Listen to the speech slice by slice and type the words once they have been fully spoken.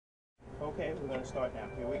Okay, we're going to start now.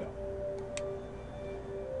 Here we go.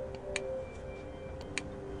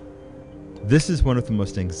 This is one of the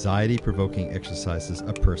most anxiety-provoking exercises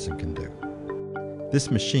a person can do. This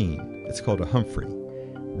machine, it's called a Humphrey,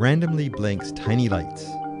 randomly blinks tiny lights,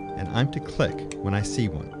 and I'm to click when I see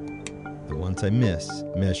one. The ones I miss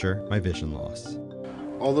measure my vision loss.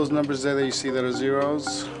 All those numbers there that you see that are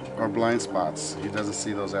zeros are blind spots. He doesn't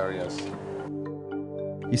see those areas.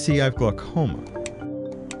 You see, I've glaucoma,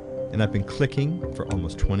 and I've been clicking for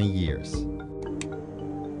almost 20 years.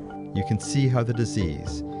 You can see how the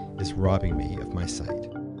disease is robbing me of my sight.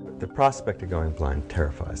 The prospect of going blind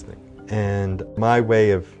terrifies me. And my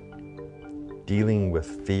way of dealing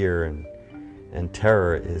with fear and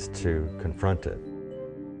terror is to confront it.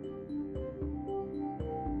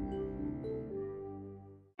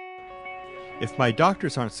 If my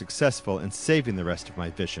doctors aren't successful in saving the rest of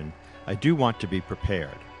my vision, I do want to be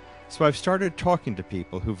prepared. So I've started talking to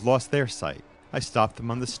people who've lost their sight. I stop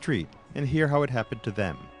them on the street and hear how it happened to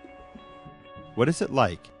them. What is it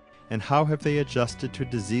like, and how have they adjusted to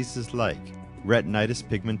diseases like retinitis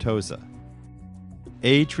pigmentosa,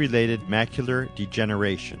 age-related macular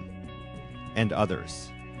degeneration, and others?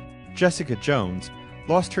 Jessica Jones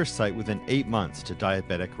lost her sight within 8 months to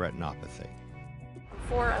diabetic retinopathy.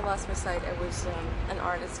 Before I lost my sight, I was an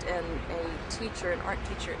artist and an art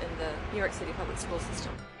teacher in the New York City public school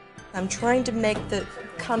system. I'm trying to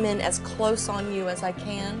come in as close on you as I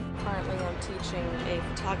can. Currently I'm teaching a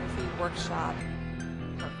photography workshop.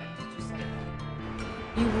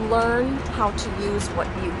 You learn how to use what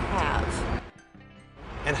you have.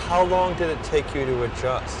 And how long did it take you to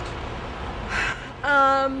adjust?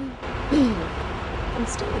 I'm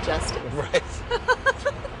still adjusting. Right.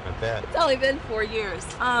 I bet. It's only been 4 years.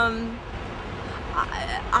 I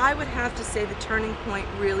would have to say the turning point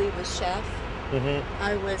really was Chef. Mm-hmm.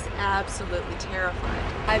 I was absolutely terrified.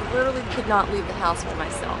 I literally could not leave the house by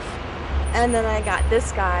myself. And then I got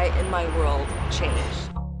this guy and my world changed.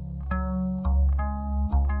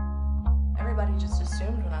 Everybody just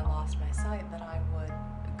assumed when I lost my sight that I would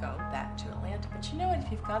go back to Atlanta. But you know what? If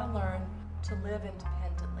you've got to learn to live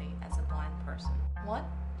independently as a blind person, what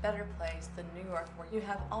better place than New York where you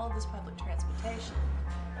have all this public transportation?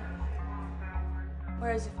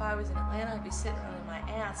 Whereas if I was in Atlanta, I'd be sitting on my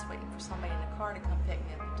ass waiting for somebody in a car to come pick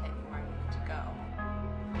me up and take me where I needed to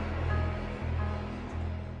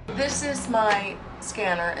go. This is my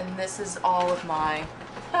scanner, and this is all of my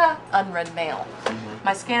unread mail. Mm-hmm.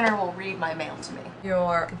 My scanner will read my mail to me.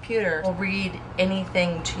 Your computer will read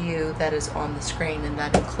anything to you that is on the screen, and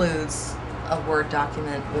that includes a Word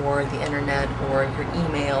document or the internet or your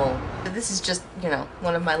email. This is just,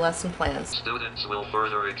 one of my lesson plans. Students will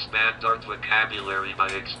further expand art vocabulary by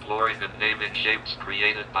exploring and naming shapes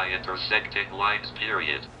created by intersecting lines,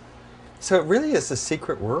 period. So it really is a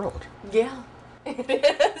secret world. Yeah, it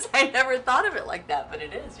is. I never thought of it like that, but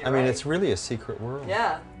it is. You're I mean, right. it's really a secret world.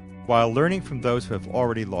 Yeah. While learning from those who have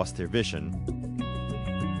already lost their vision,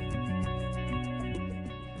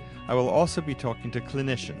 I will also be talking to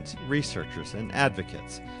clinicians, researchers, and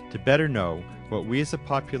advocates to better know what we as a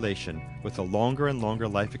population with a longer and longer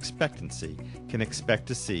life expectancy can expect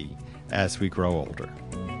to see as we grow older.